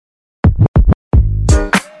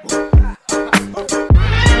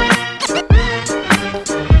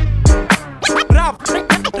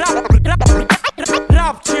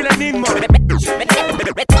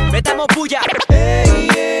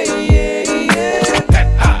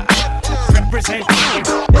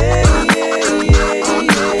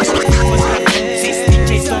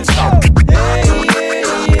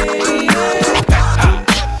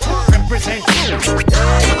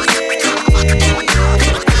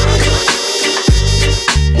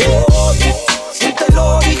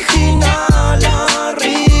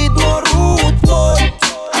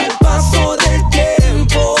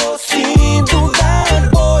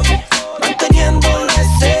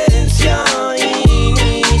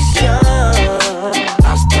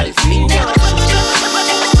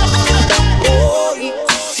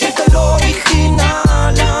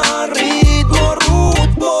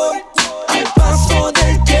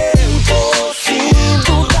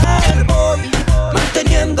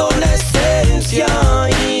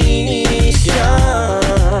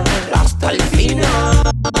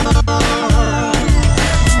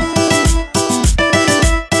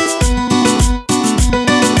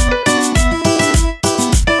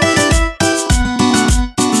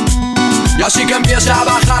empieza a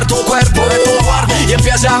bajar tu cuerpo y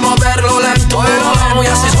empieza a moverlo lento, y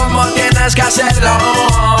así es como tienes que hacerlo.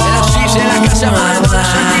 Así se la casa más de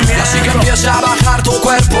sentimiento. Así que empieza a bajar tu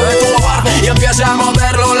cuerpo y empieza a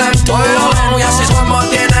moverlo lento, y así es como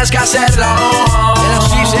tienes que hacerlo.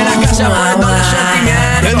 Así se la casa más de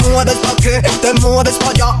sentimiento. Te mueves pa' aquí, te mueves pa'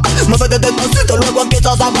 allá. Muévete despacito, luego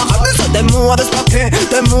empiezas a bajar. Te mueves pa' aquí,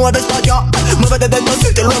 te mueves pa' allá. Muévete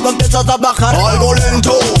despacito, luego empiezas a bajar. Algo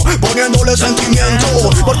lento, poniéndole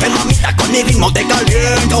sentimiento, porque mamita con mi ritmo te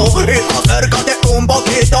caliento. Y acércate un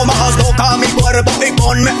poquito más, toca mi cuerpo y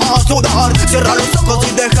ponme a sudar. Cierra los ojos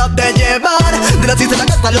y déjate llevar. Gracias a la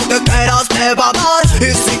casa lo que quieras te va a dar.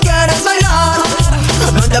 Y si quieres bailar,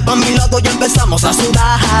 vente pa' mi lado y empezamos a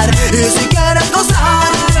sudar. Y si quieres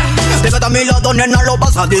gozar, déjate a mi lado, nena, lo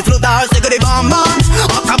vas a disfrutar. Sigri bam bam,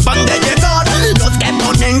 acaban de llegar los que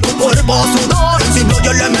ponen tu cuerpo a sudar. Sin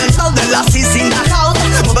rollo elemental de la CC in the house.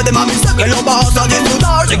 Muévete mami, sé que lo vas a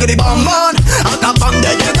disfrutar. Sigri bam bam, acaban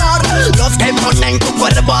de llegar los que ponen tu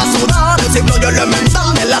cuerpo a sudar. Sin rollo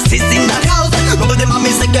elemental de la CC in the house. Muévete mami,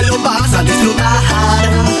 sé que lo vas a disfrutar.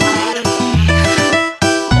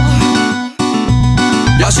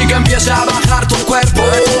 Y así que empieza a bajar tu cuerpo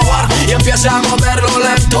y empieza a moverlo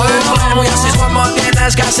lento, y así es como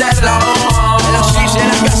tienes que hacerlo. Así se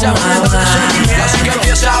la casa más de sentimiento. Y así que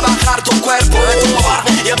empieza a bajar tu cuerpo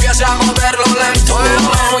y empieza a moverlo lento,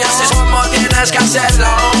 y así es como tienes que hacerlo.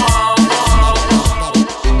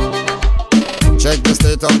 Check the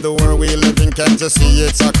state of the world we live in, can't you see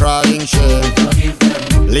it's a crying shame?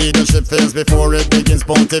 Leadership fails before it begins,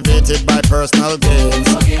 motivated by personal gains.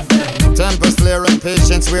 Tempers flare and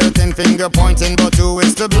patience weird and finger pointing, but who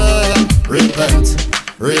is to blame? Repent,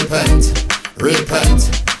 repent, repent,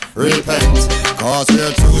 repent. Cause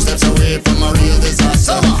we're 2 steps away from a real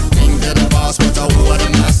disaster. Think to the boss, but who are the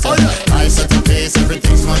master? I set the pace,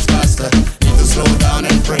 everything's much faster. Need to slow down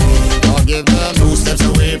and pray. I'll give them 2 steps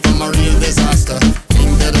away from a real disaster.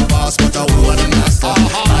 Think to the boss, but who are the master?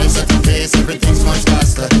 I set the pace, everything's much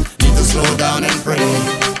faster. Need to slow down and pray.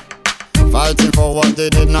 Fighting for what they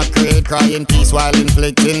did not create, crying peace while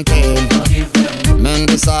inflicting pain. Men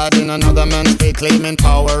deciding another man's fate, claiming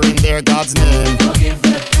power in their God's name.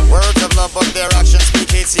 Words of love but their actions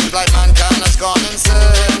speak hate, seems like mankind has gone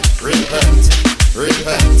insane. Repent,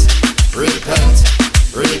 repent, repent,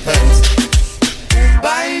 repent.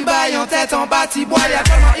 Bye bye en tête en bas, ti boy, y'a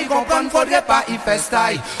tellement y comprendre, faudrait pas y faire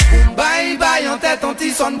style. Bye bye en tête en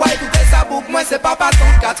ti son boy, tout est sa boucle, moi c'est pas ton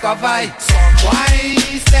qu'à travail. Son boy,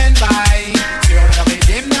 stand by, sur le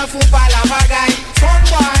régime ne faut pas la bagaille. Son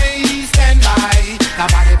boy, stand by, t'as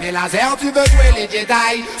pas d'épée laser, tu veux jouer les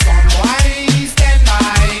Jedi. Son boy, stand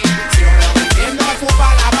by, sur le régime ne faut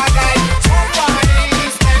pas la bagaille. Son boy,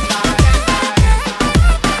 stand by.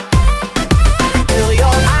 Feel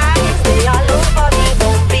your eyes, they all over me,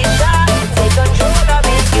 don't be shy. Take control of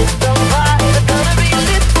it, get the vibe. It's gonna be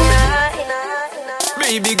lit tonight.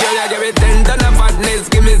 Baby girl, I give it 10 ton of fatness,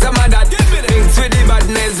 give me some of that. Mix with the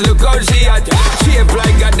badness, look how she at. Shape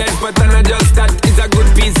like a dead, but I'm not just that. It's a good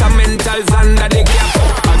piece of mentals under the cap.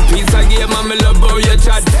 A piece of game, and me love how you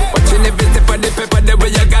chat. Watching every step of the pepper, the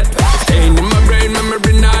way you got. Staying in my brain,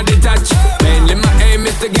 memory not detached. Mainly my aim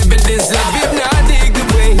is to give it this love. If not, dig the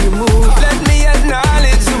way you move. Let me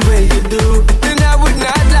acknowledge the way you do. Then I would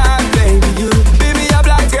not lie, baby, you beat me up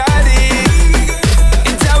like I did.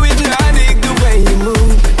 It's how hypnotic the way you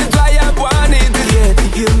move. That's why I wanted to get to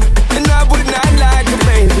you. And I would not like a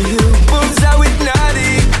baby, you moves so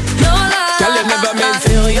hypnotic. No lie, Tell you never meant to.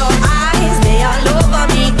 feel your eyes, they all over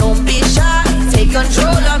me, don't be shy. Take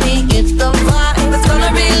control of me, get the vibe. It's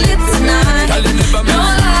gonna be lit tonight. Tell you never No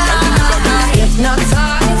meant to. lie,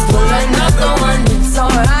 hypnotized, pull another one, it's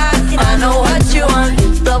alright. I know what you want,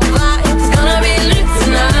 it's the vibe. It's gonna be lit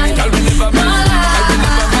tonight. Tell me never No meant to. lie,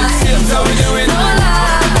 Here's how we do it. no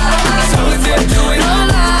lie, That's how we do it. no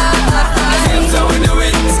lie. Here's how we do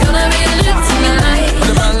it. It's gonna be lit tonight.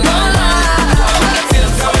 The bang, No bang, lie,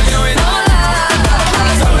 here's how we do it. no lie,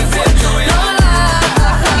 That's how we do it. no lie.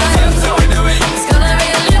 Here's how we do it. It's gonna be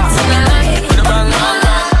lit tonight. The bang, bang,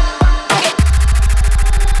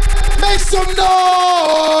 Make some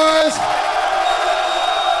noise!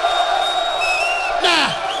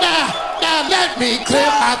 Now, let me clear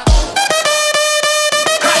my throat.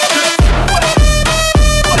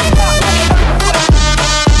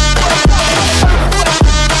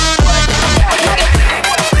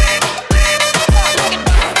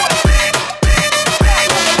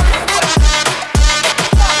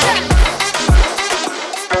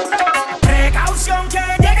 Precaución que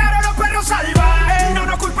llegaron los perros salvajes. No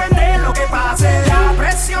nos culpen de lo que pase. La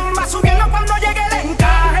presión va subiendo cuando llegue el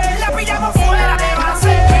encaje. La pillamos fuera de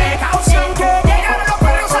base. Precaución que llegaron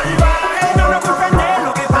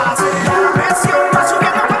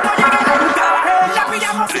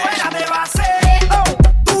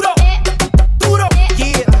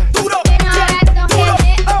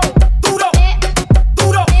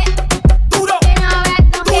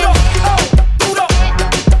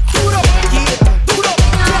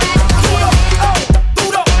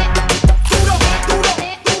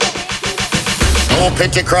No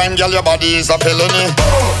petty crime, girl, your body is a felony.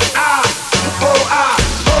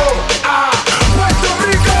 Puerto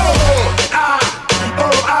Rico.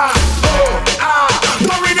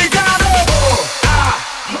 Dominicano.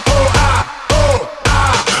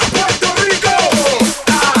 Puerto Rico.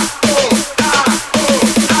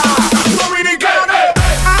 Dominicano.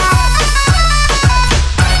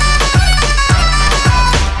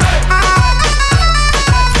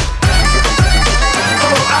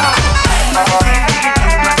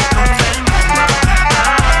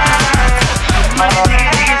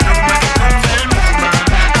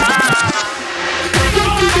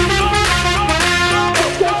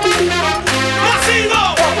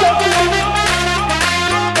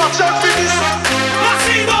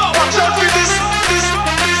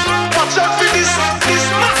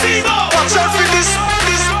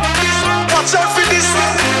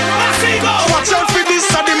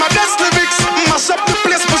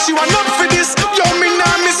 You are not for this. Yo, me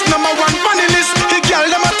nah miss number one funny list. The girl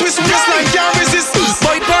them a twist waist like can't resist.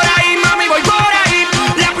 Voy por ahí, mami, voy por ahí.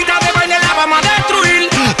 La pista de baile la vamos a destruir.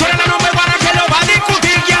 Tú eres la number one que lo va a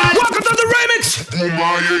discutir, girl. Welcome to the remix.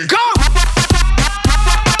 Go.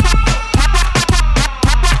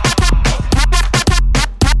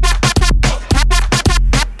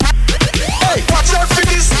 Hey, watch out for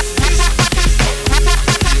this.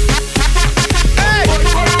 Hey,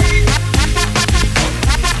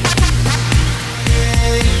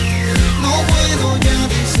 No puedo ya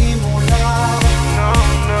disimular.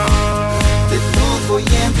 Te toco y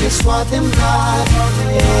empiezo a temblar.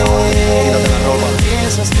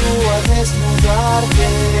 Empiezas tú a desnudarte.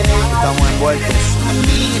 Estamos envueltos. Me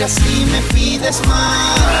miras y me pides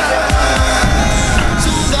más.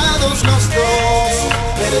 Sudados los dos,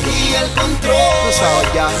 perdí el control.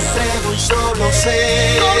 Entrego y solo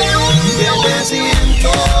sé que te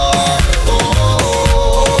siento.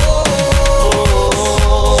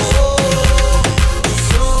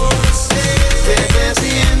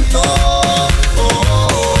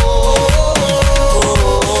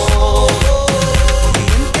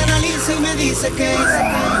 Dice que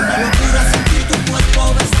una locura sentir tu cuerpo,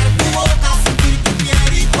 besar tu boca, sentir tu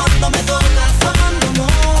piel y cuando me tocas,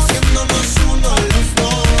 amándonos, haciéndonos uno los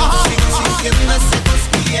dos. Sigo sintiendo ese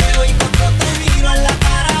cosquilleo y cuando te miro en la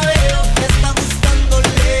cara veo que está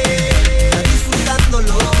gustándole, está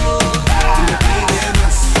disfrutándolo. Me pide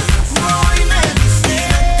más, no, y me dice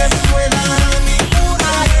que pueda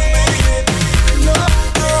ninguna. No,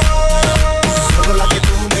 solo la que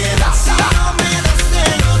tú me das. Si no me das de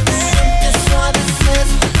lo que empiezo a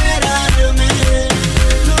desesperarme.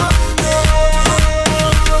 No,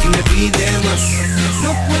 y me pide más.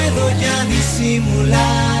 No puedo ya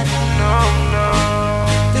disimular.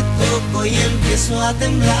 Te toco y empiezo a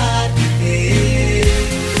temblar. Y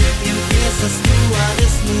empiezas tú a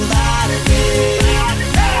desnudarte.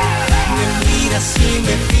 Me miras y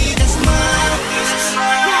me pides más.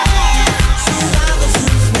 Sudados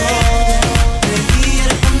los dos, perdí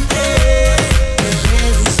el control.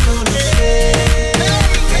 Entrego y solo sé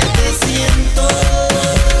que te siento.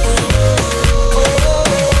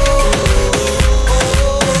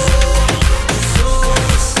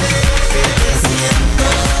 Solo sé que te siento.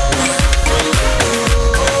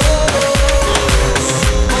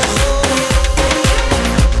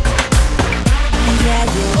 Ya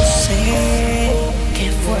yo sé qué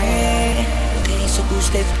fue, te hizo que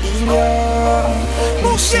usted y yo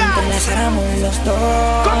nos entrelazáramos los dos.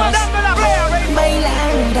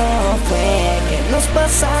 Bailando fue que nos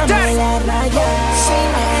pasamos la raya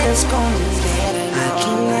sin esconder.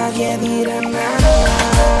 Aquí nadie dirá nada.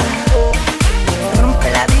 Rompe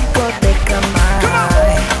la discoteca más.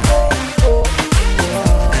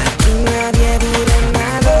 Aquí nadie dirá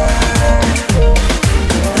nada.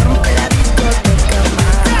 Rompe la discoteca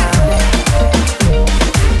más.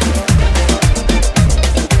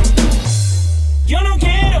 Yo no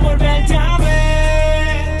quiero volverte a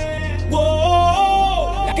ver.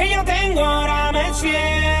 Wow, la que yo tengo ahora me es fiel.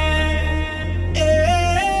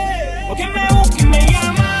 Porque me busca y me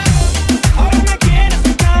llama. Ahora me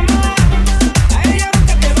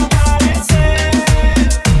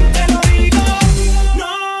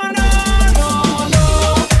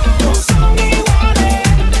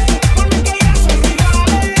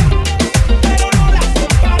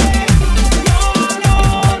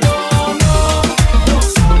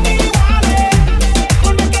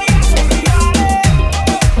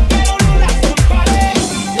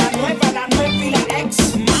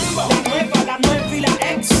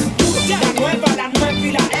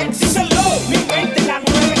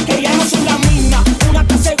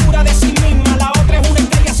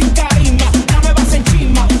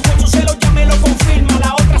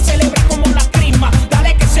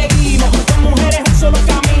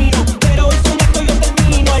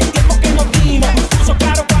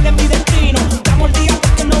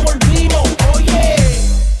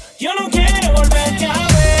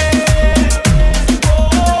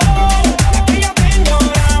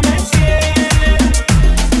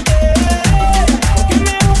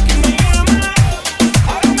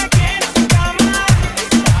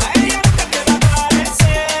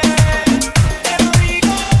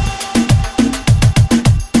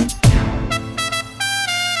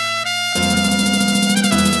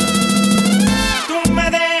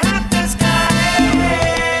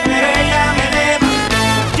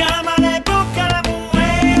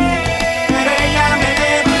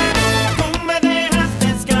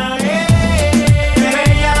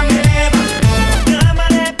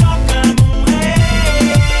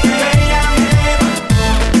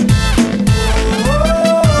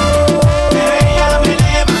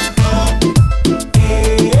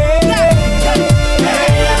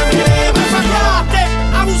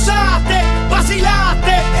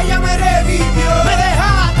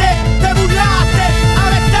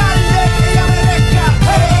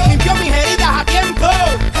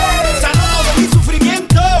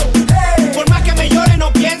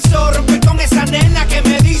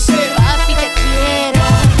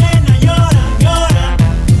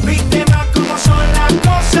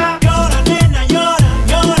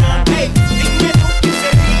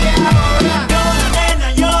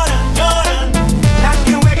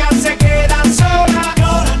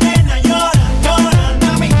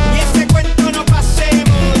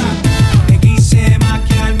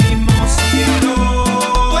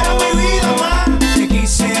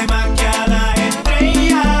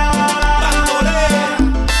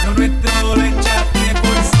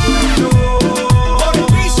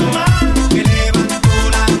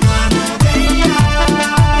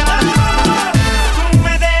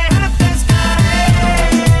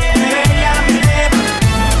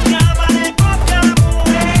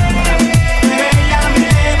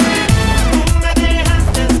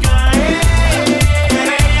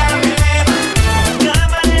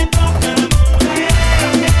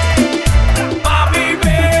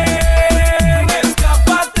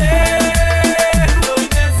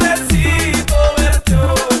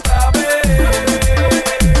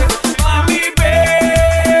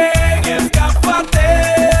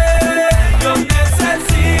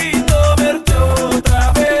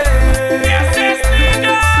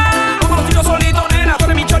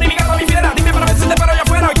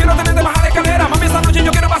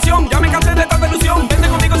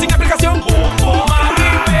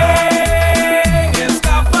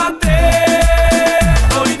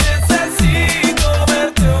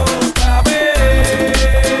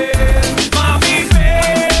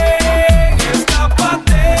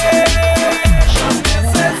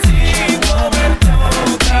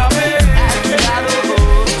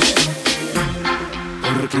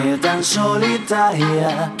tan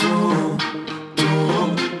solitaria. Tú,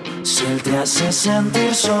 si él te hace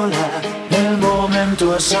sentir sola, el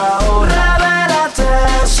momento es ahora. Revélate,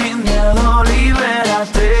 sin miedo,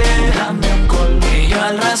 libérate. Dame un colmillo,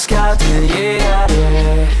 al rescate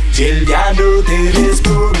llegaré. Si él ya no te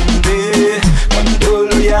responde cuando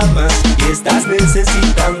lo llamas y estás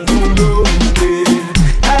necesitando un hombre,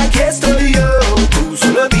 aquí estoy yo, tú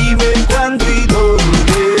solo dime cuándo y dónde.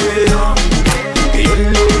 Que yo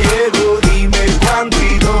le llego, dime cuándo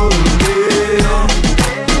y dónde.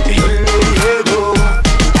 Que yo le llego.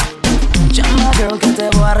 Llama girl que te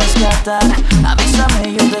voy a rescatar.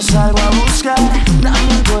 Avísame, yo te salgo a buscar.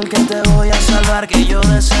 Dame un call que te voy a salvar, que yo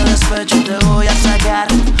de ese despecho te voy a sacar.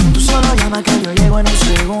 Tú solo llama que yo llego en un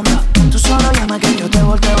segundo. Tú solo llama que yo te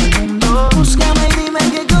volteo el mundo. Búscame y dime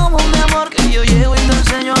que como mi amor, que yo llego y te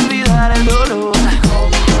enseño a olvidar el dolor. Call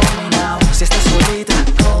me now, si estás solita.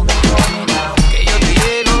 Call me now, que yo te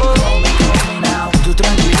llego. Call me now, tú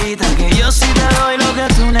tranquilita, que yo sí te doy lo que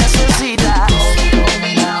tú necesitas. Call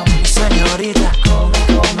me now, señorita. Call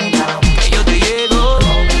me now, que yo te llego.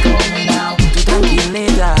 Call me now, tú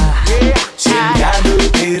tranquilita. Si él ya no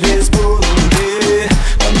te responde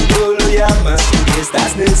cuando lo llamas y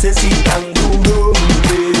estás necesitando un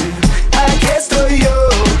hombre, aquí estoy yo,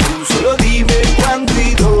 tú solo dime cuándo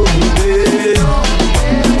y dónde.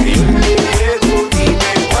 Que yo le llego,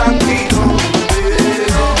 dime cuándo y dónde.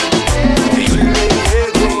 Que yo le llego.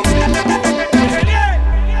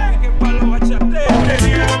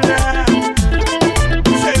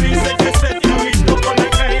 Se dice que se te ha visto por la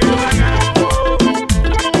calle vagando,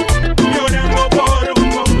 llorando por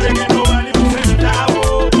un hombre que no vale un centavo.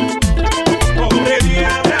 Pobre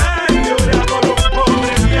diabla, llora por un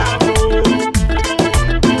pobre diablo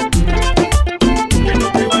que no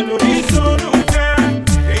te valorizó nunca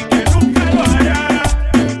y que nunca lo hará,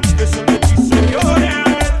 que solo quiso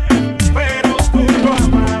llorar, pero tú lo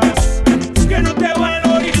amas, que no te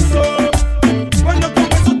valorizó cuando con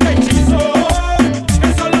eso te hechizó, que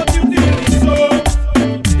solo te utilizó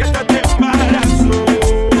y hasta te embarazó.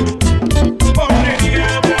 Pobre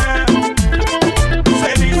diabla,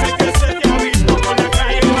 se dice que se te ha visto por la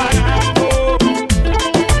calle vagando,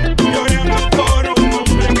 llorando por un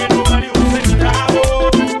hombre que no vale un centavo.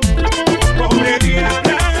 Pobre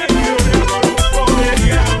diabla, llora por un pobre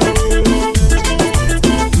diablo.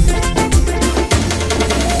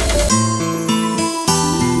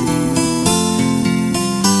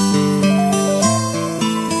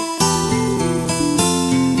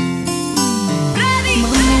 Mami,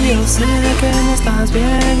 yo sé que no estás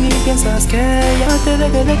bien y piensas que ya te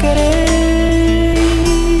dejé de querer.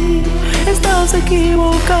 Estás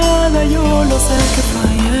equivocada, yo lo sé que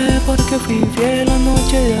fallé porque fui fiel la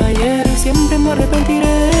noche de ayer y siempre me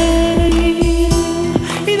arrepentiré.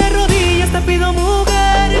 Y de rodillas te pido,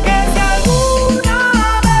 mujer, que si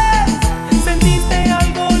alguna vez sentiste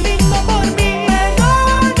algo lindo por mí,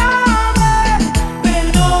 perdóname,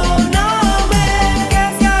 que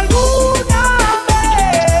si alguna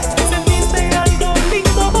vez sentiste algo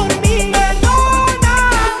lindo por mí,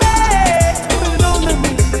 perdóname,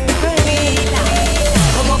 bebé.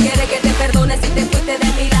 ¿Cómo quieres que te perdone si te fuiste de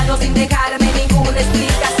mi lado sin dejarme ninguna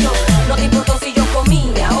explicación? No te importó si yo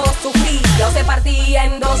comía o sufría o se partía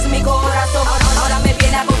en dos mi corazón. Ahora me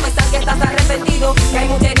viene a confesar que estás arrepentido, que hay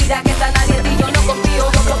mucha herida que está nadie en ti, yo no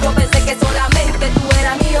confío. Yo pensé que solamente tú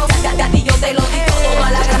eras mío, ya a ti yo te lo di todo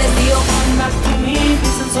mal agradecido. Come back to me,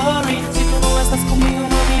 please and sorry. Si tú no estás conmigo,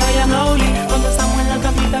 mami, I am lonely. Cuando estamos en la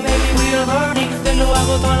camita, baby, we are burning. Te lo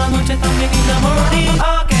hago toda la noche, también in the morning.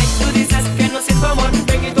 Ok, tú dices que no siento amor,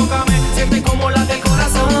 ven y tócame, siente como late el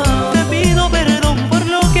corazón. Te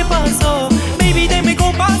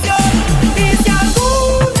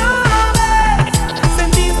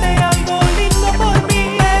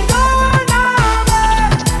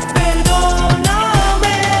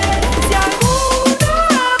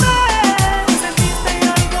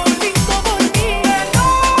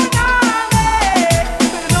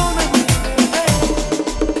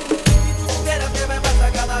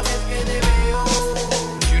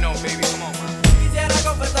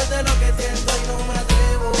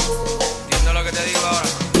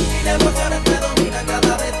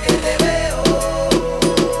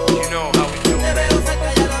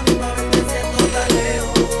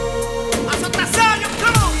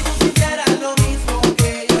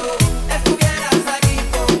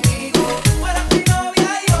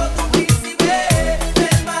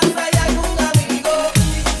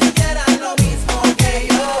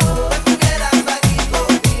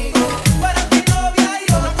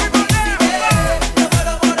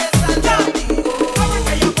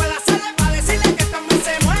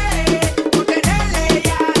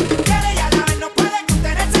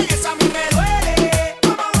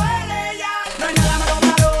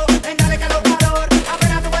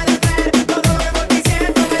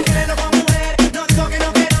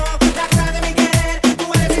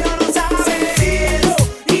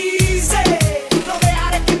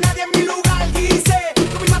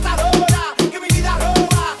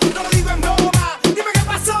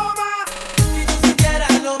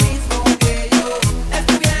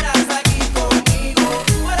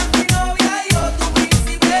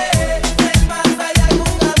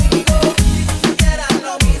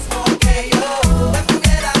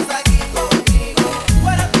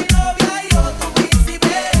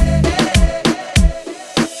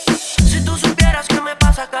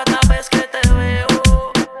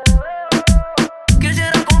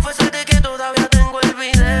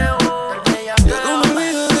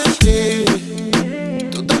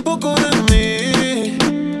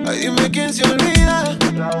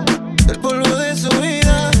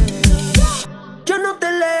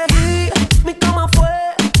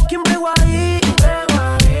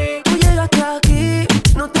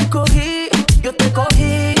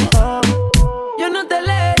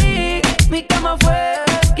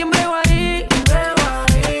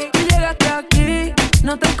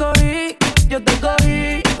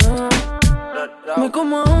Me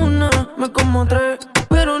como una, me como tres,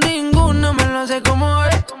 pero ninguna me lo hace como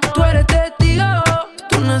es. Tú eres testigo,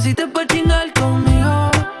 tú naciste pa' chingar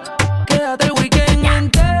conmigo. Quédate el weekend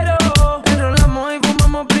entero, enrolamos y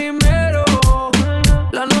fumamos primero.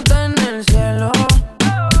 La nota en el cielo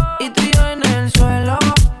y tú y yo en el suelo.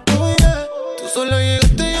 Tú solo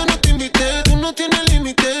llegaste, yo no te invité. Tú no tienes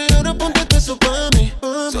límite, ahora ponte eso pa' mí.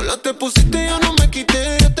 Solo te pusiste, yo no me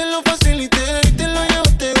quité. Yo te lo facilité y te lo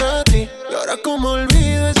llevaste gratis. Y ahora como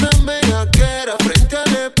olvido esa bellaquera, frente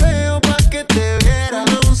al espejo pa' que te viera.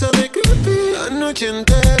 Una onza de creepy la noche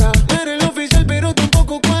entera. No eres el oficial, pero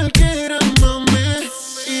tampoco cualquiera, mami.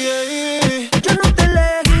 Yo no te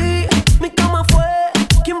elegí, mi cama fue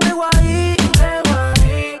quien bregó ahí.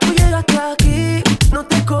 Tú llegaste aquí, no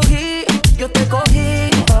te cogí, yo te cogí.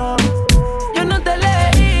 Yo no te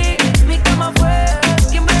elegí, mi cama fue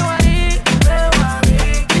quien bregó ahí.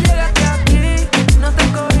 Tú llegaste aquí, no te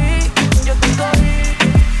cogí, yo te cogí.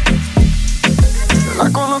 La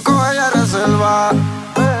conozco, ella es reserva.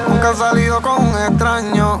 Nunca ha salido con un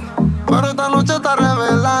extraño, pero esta noche está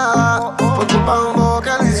revelada por culpa de un bobo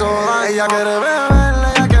que le hizo daño. Ella quiere beber,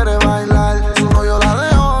 ella quiere bailar. Su novio la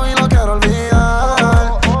dejó y lo quiere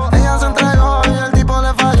olvidar. Ella se entregó y el tipo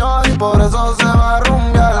le falló y por eso se va a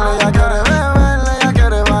rumbear. Ella quiere beber, ella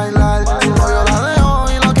quiere bailar. Su novio la dejó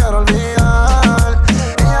y lo quiere olvidar.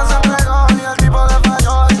 Ella se entregó y el tipo le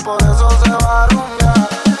falló y por eso se va a rumbear.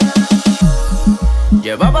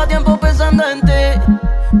 Llevaba tiempo pensando en ti,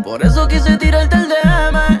 por eso quise tirarte el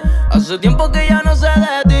DM. Hace tiempo que ya no sé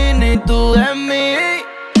de ti ni tú de mí.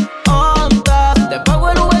 Ontas, te pago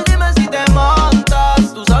el Uber, dime si te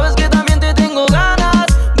montas. Tú sabes que también te tengo ganas.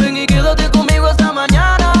 Ven y quédate conmigo esta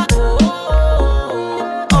mañana.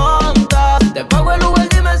 Ontas, te pago el Uber,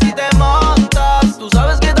 dime si te montas. Tú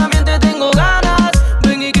sabes que también te tengo ganas.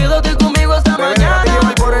 Ven y quédate conmigo esta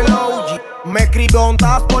mañana. Por el OG. Me escribió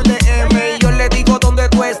ontas por DM y yo le digo dónde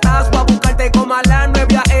tú estás. Voy a buscarte como a las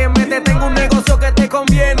 9 AM. Te tengo un negocio que te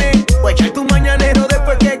conviene. Voy a echar tu mañanero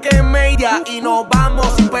después que queme ya. Y nos vamos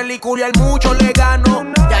sin peliculear mucho, le gano.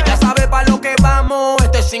 Ya sabes pa' lo que vamos.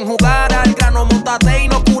 Esto es sin jugar al grano. Montate y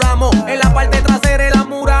nos curamos. En la parte trasera el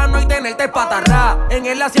amurano y tenerte patarra. En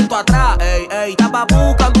el asiento atrás, ey, ey. Estaba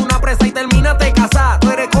buscando una presa y terminaste casada. Tú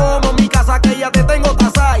eres como mi casa que ya te tengo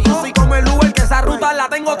tasada. Y yo soy como el Uber que esa ruta la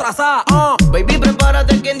tengo trazada. Baby,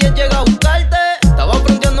 prepárate que en 10 llega a buscarte. Estaba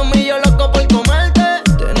fronteando un millón loco por comerte.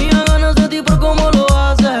 Tenía ganas de ti por cómo lo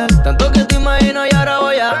haces. Tanto que te imagino y ahora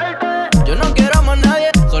voy a verte. Yo no quiero a más nadie,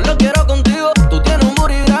 solo quiero contigo. Tú tienes un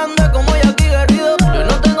booty grande como Jackie Guerrido. Yo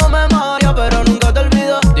no tengo memoria, pero nunca te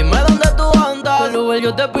olvido. Dime dónde tú andas, el Uber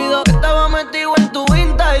yo te pido. Estaba metido en tu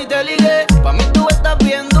Insta y te ligué. Pa' mí tú estás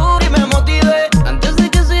bien duro y me motivé. Antes de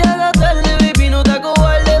que se haga tarde, baby, no te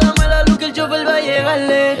acobarde. Dame la luz que el chofer va a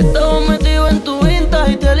llegarle. Estaba metido en tu Insta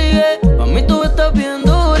y te ligué. Pa' mí tú estás bien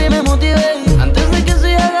duro y me motivé. Antes de que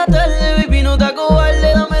se haga tarde, baby, no te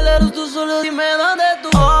acobarde. Dame la luz, tú solo dime dónde tú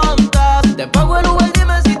montas. Te pago el Uber,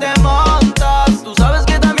 dime si te montas. Tú sabes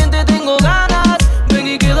que también te tengo ganas. Ven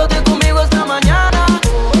y quédate conmigo esta mañana.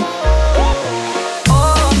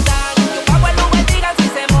 Montan, yo pago el Uber, digan si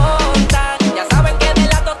se montan. Ya saben que de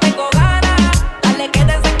las dos tengo ganas. Dale,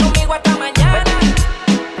 quédense conmigo hasta mañana.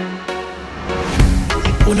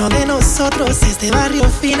 Uno de nosotros es de barrio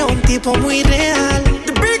fino, un tipo muy real.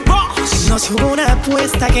 The Big Boss. Nos jugó una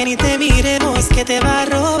apuesta que ni te miremos que te va a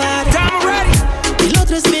robar. El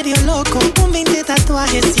otro es medio loco, con 20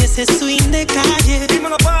 tatuajes y ese swing de calle.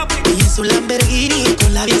 Dímelo, papi. Y en su Lamborghini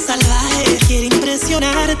con la vida salvaje quiere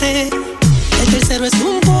impresionarte. El tercero es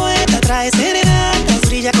un poeta, trae serenatas,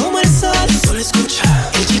 brilla como el sol. Solo escucha.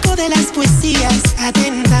 El chico de las poesías,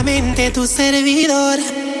 atentamente tu servidor.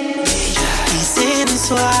 Bella y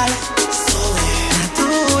sensual,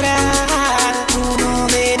 sobrenatural. Uno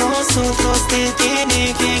de nosotros te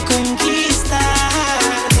tiene que conquistar.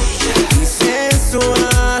 Bella y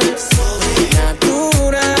sensual,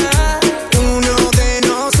 sobrenatural. Uno de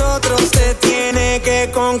nosotros te tiene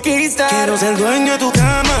que conquistar. Quiero ser dueño de tu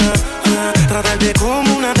cama, tratarte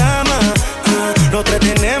como una dama. Los tres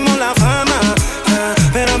tenemos la fama,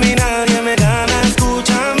 pero a mí nadie me gana.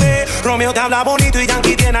 Escúchame, Romeo te habla bonito y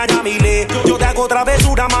Yankee tiene a Yamile. Yo te hago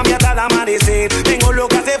travesura, mami, hasta el amanecer. Tengo lo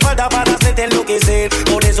que hace falta para hacerte enloquecer.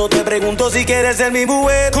 Por eso te pregunto si quieres ser mi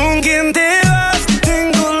mujer. ¿Con quién te vas?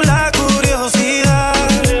 Tengo la curiosidad.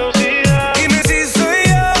 Dime si soy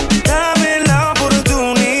yo, dame la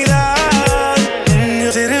oportunidad.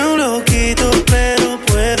 Yo seré un loquito, pero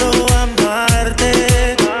puedo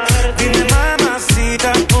amarte. Dime,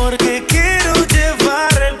 mamacita, porque quiero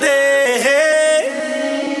llevarte.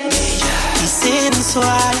 Bella y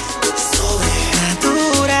sensual,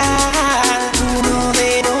 sobrenatural.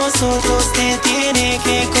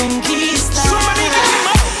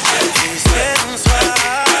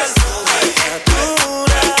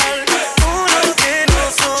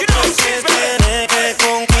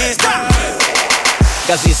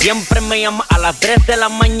 Casi siempre me llama a las 3 de la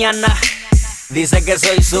mañana. Dice que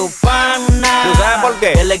soy su pana. ¿Tú sabes por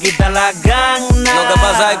qué? Que le quita las ganas. Lo que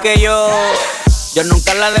pasa es que yo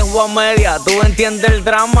nunca la dejo a media, tú entiendes el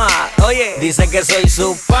drama. Oye, dice que soy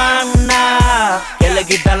su pana, que le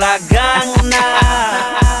quita las ganas.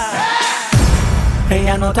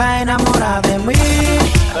 Ella no está enamorada de mí,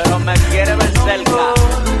 pero me quiere ver cerca.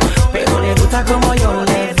 Pero le gusta como yo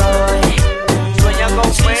le doy. Sueña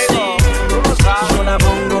conmigo, tú lo sabes. Yo la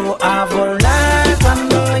pongo a volar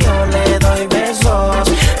cuando yo le doy besos.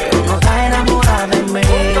 Ella no está enamorada de mí.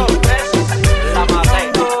 La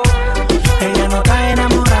maté. Ella no está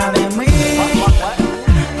enamorada de mí,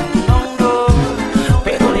 no,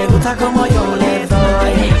 pero le gusta como yo le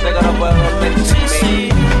doy. Yo sé que no puedo dormir sin mí.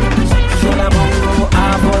 Yo la pongo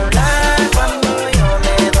a volar cuando yo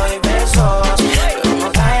le doy besos. Ella no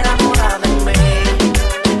está enamorada de mí.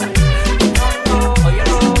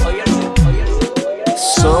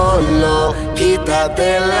 Solo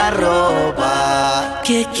quítate la ropa,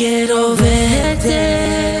 que quiero verte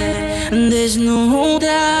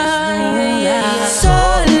desnuda.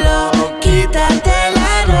 Solo quítate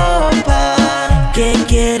la ropa, que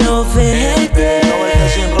quiero verte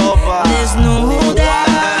sin ropa, desnuda.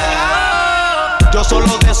 Yo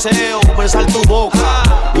solo deseo besar tu boca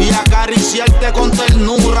y acariciarte con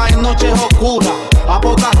ternura en noches oscuras, a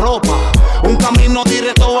poca ropa, un camino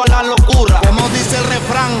directo a la locura. Como dice el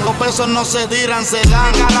refrán, los pesos no se tiran, se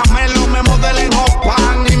dan. Caramelo me modela en hot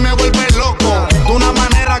pan y me vuelve loco de una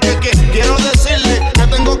manera que quiero decirle que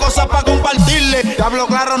tengo cosas para compartirle. Te hablo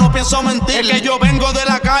claro, no pienso mentirle. Es que yo vengo de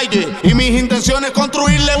la calle y mis intenciones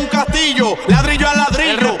construirle un castillo, ladrillo a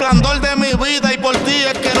ladrillo, el resplandor de mi vida, y por ti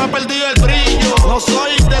es que no he perdido el brillo. No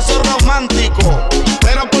soy de esos románticos,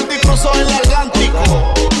 pero por ti cruzo el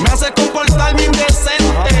Atlántico. Me hace comportarme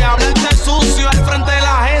indecente, hablarte sucio al frente de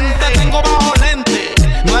la gente. Tengo bajo lente,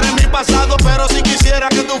 no eres mi pasado, pero si quisiera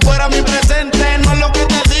que tú fueras mi presente. No es lo que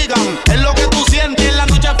te digan, es lo que tú sientes. En la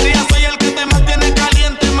noche fría soy el que te mantiene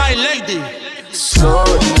caliente, my lady.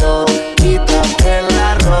 Solo quítate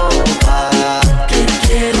la ropa, que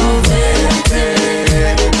quiero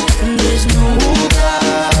verte desnuda.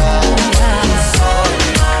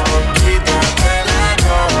 Solo quítate la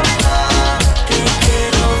ropa, que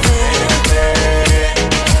quiero verte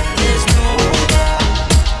desnuda.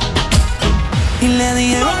 Y le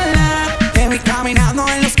dije hola, te vi caminando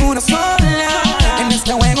en la oscura sola. En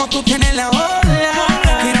este juego tú tienes la ola.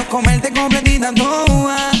 Quiero comerte completita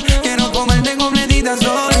toda. Quiero comerte completita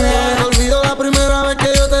sola. me olvido la primera vez que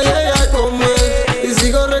yo te llegué a comer y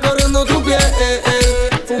sigo recorriendo tu piel,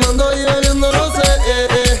 fumando y bebiendo no sé,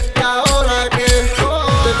 y ahora que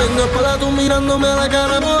te tengo espalda tú mirándome a la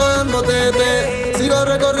cara mojándote, sigo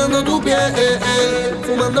recorriendo tu piel,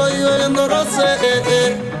 fumando y bebiendo no sé,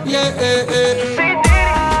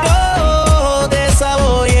 Oh, te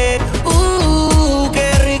saboreé,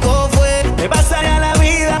 qué rico fue. Me pasaría la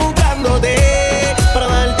vida buscándote para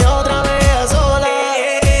darte otra vez a sola.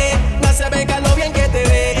 No se venga lo bien que te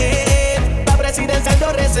ve. La presidencia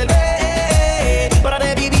lo reservé para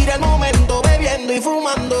revivir el momento bebiendo y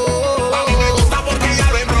fumando. A mí me gusta porque ella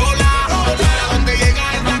lo enrola, a donde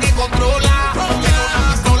llega es la que controla. Tiene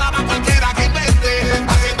una pistola para cualquiera que invente,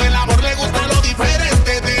 haciendo el amor le gusta lo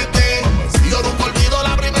diferente. Yo nunca olvido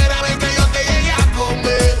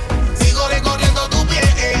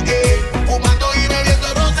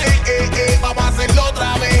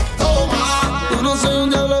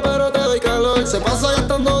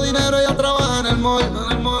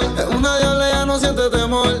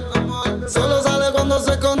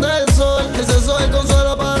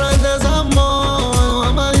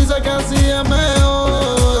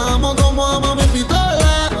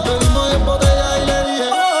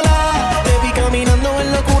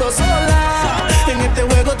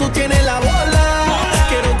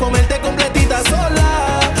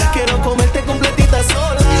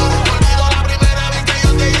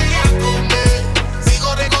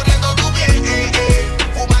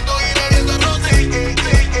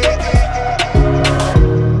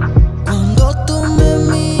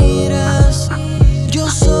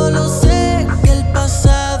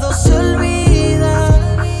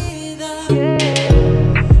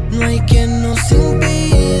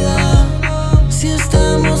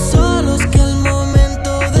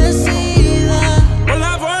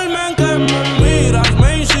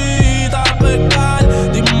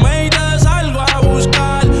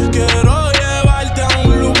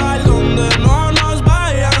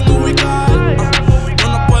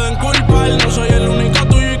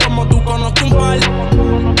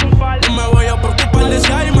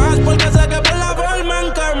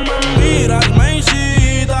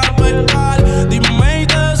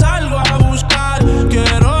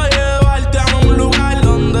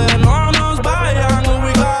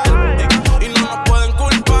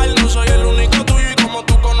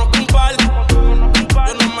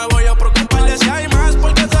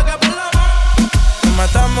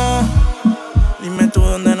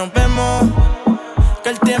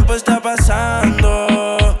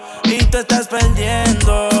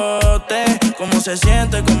se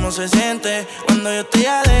siente cuando yo estoy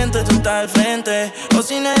adentro y tú estás al frente. O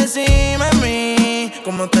sin encima de mí,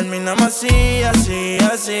 cómo terminamos así, así,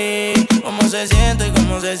 así. Cómo se siente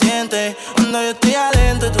cuando yo estoy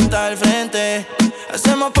adentro y tú estás al frente.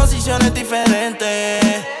 Hacemos posiciones diferentes,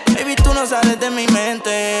 baby, tú no sales de mi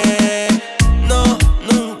mente. No,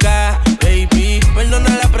 nunca, baby, perdona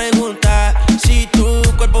la pregunta. Si tu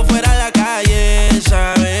cuerpo fuera a la calle,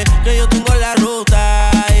 sabes que yo tengo la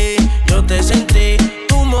ruta y yo te sentí.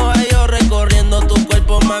 Tu moja yo recorriendo tu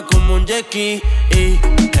cuerpo más como un jet ski. Y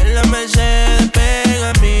en la Mercedes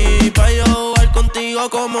pega a mí, pa' yo jugar contigo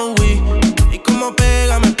como un Wii. Y como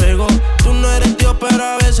pega me pego, tú no eres Dios pero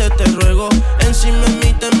a veces te ruego. Encima de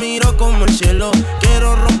mí te miro como el cielo,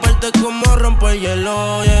 quiero romperte como rompo el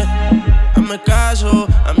hielo, yeah. Hazme caso,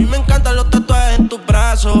 a mí me encantan los tatuajes en tus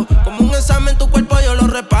brazos. Como un examen tu cuerpo yo lo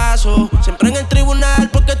repaso, siempre en el tribunal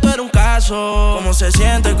porque tú eres un caso. Cómo se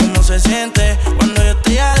siente cuando yo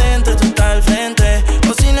estoy adentro y tú estás al frente.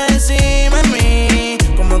 O sin encima de mí,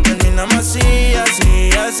 cómo terminamos así, así,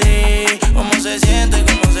 así. Cómo se siente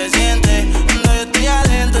cuando yo estoy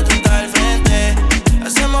adentro y tú estás al frente.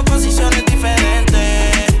 Hacemos posiciones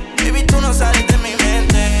diferentes, baby, tú no sales de mi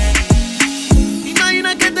mente.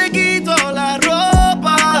 Imagina que te quito la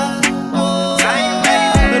ropa,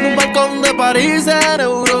 en un balcón de París en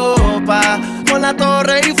Europa, con la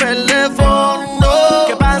Torre Eiffel de fondo.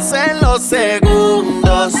 Que pasen los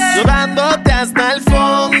segundos, llevándote hasta el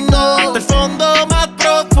fondo, del fondo más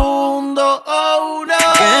profundo. Oh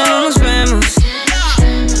no, que no nos vemos.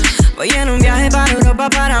 Voy en un viaje para Europa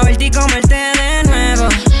para verte y comerte de nuevo.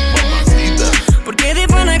 Porque de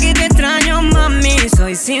pana que te extraño, mami,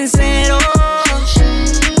 soy sincero.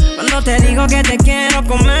 Cuando te digo que te quiero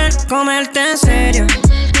comerte en serio.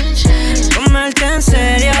 Comerte en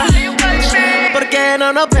serio. ¿Por qué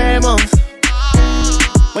no nos vemos?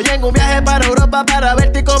 Voy en un viaje para Europa para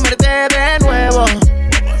verte y comerte de nuevo.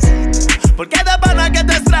 Porque de pana que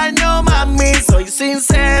te extraño, mami, soy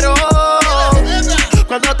sincero.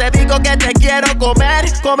 Cuando te digo que te quiero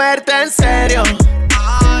comerte en serio.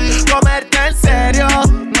 Comerte en serio.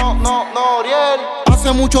 No, Oriel.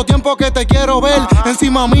 Hace mucho tiempo que te quiero ver.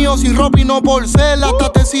 Encima mío sin ropa y no por ser.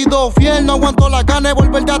 Hasta te he sido fiel, no aguanto la gana de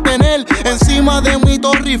volverte a tener. Encima de mi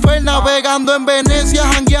Torre Eiffel, navegando en Venecia,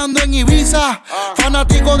 jangueando en Ibiza.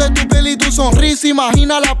 Fanático de tu piel y tu sonrisa.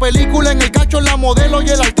 Imagina la película en el cacho, la modelo y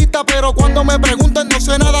el artista. Pero cuando me preguntan no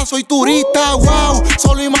sé nada, soy turista. Wow,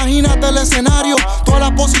 solo imagínate el escenario. Todas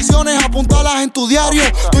las posiciones apuntalas en tu diario.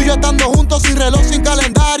 Tú y yo estando juntos sin reloj, sin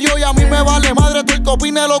calendario. Y a mí me vale madre todo el que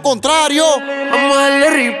opine lo contrario. Vamos a darle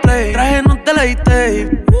replay, traje no te la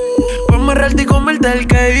tape. Ponme relte y comerte el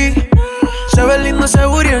cake. Se ve lindo ese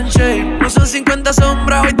booty en shape. No son 50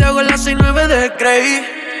 sombras, hoy te hago las 6-9 de Grey.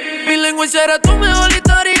 Mi lengua será tu mejor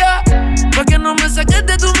historia, pa' que no me saques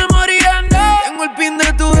de tu memoria, no. Tengo el pin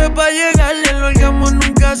de tu pa' llegarle, el orgasmo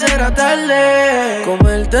nunca será tarde.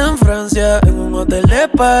 Comerte en Francia, en un hotel de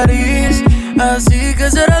París. Así que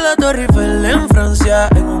será la Torre Eiffel en Francia,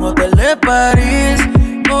 en un hotel de París.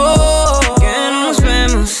 Oh, que no nos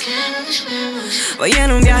vemos. Voy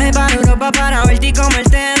en un viaje para Europa para verte y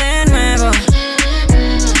comerte de nuevo.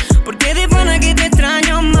 Porque de pana que te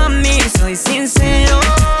extraño, mami, soy sincero.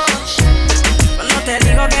 Cuando te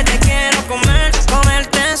digo que te quiero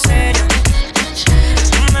comerte en serio.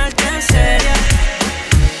 Comerte en serio.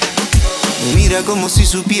 Me mira como si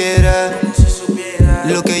supiera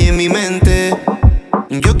lo que hay en mi mente.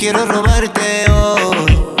 Yo quiero robarte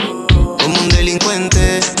hoy como un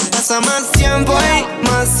delincuente. Pasa más tiempo y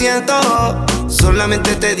más siento.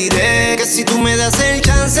 Solamente te diré que si tú me das el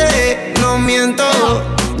chance, no miento.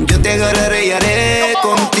 Yo te agarraré y haré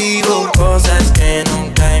contigo cosas que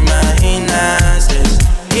nunca imaginaste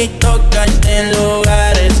y tocarte en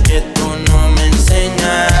lugares que tú no me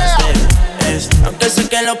enseñaste. Aunque sé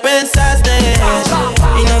que lo pensaste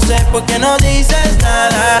y no sé por qué no dices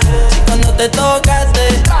nada. Si cuando te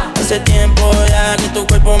tocaste hace tiempo ya que tu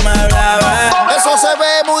cuerpo me hablaba. Eso se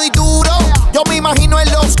ve muy duro. Yo me imagino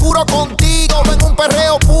en lo oscuro contigo, en un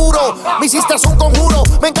perreo puro. Me hiciste un conjuro,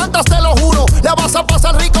 me encantas, te lo juro. La vas a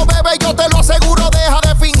pasar rico, bebé, yo te lo aseguro. Deja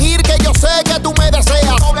de fingir que yo sé que tú me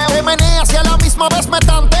deseas. Te meneas y a la misma vez me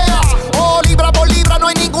tanteas. Oh, libra por libra, no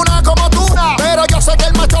hay ninguna como tú. Pero yo sé que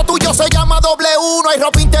el macho tuyo se llama W. No hay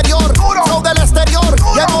ropa interior, flow del exterior.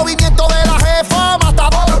 Y el movimiento de la jefa,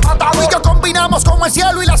 matador. Tú y yo combinamos como el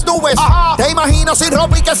cielo y las nubes. Te imagino baño sin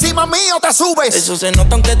ropa y que encima mío te subes. Eso se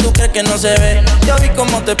nota aunque tú crees que no se ve. Yo vi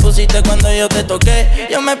cómo te pusiste cuando yo te toqué.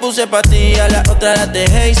 Yo me puse pa' ti, a la otra la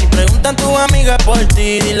dejé. Y si preguntan tus amigas por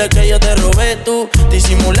ti, dile que yo te robé, tú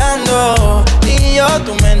disimulando. Y yo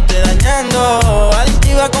tu mente dañando.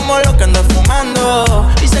 Adictiva como lo que andas fumando.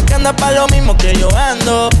 Dice que anda pa' lo mismo que yo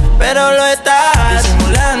ando, pero lo estás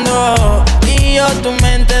disimulando. Y yo tu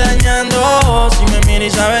mente dañando. Si me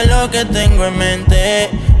miras y sabes lo que tengo en mente,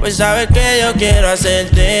 pues sabes que yo quiero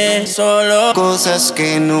hacerte solo cosas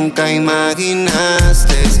que nunca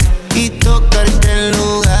imaginaste y tocarte en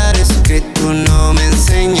lugares que tú no me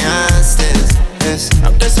enseñaste.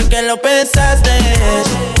 Aunque sé que lo pensaste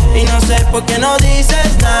y no sé por qué no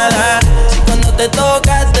dices nada. Si cuando te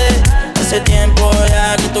tocaste hace tiempo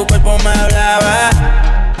ya que tu cuerpo me hablaba.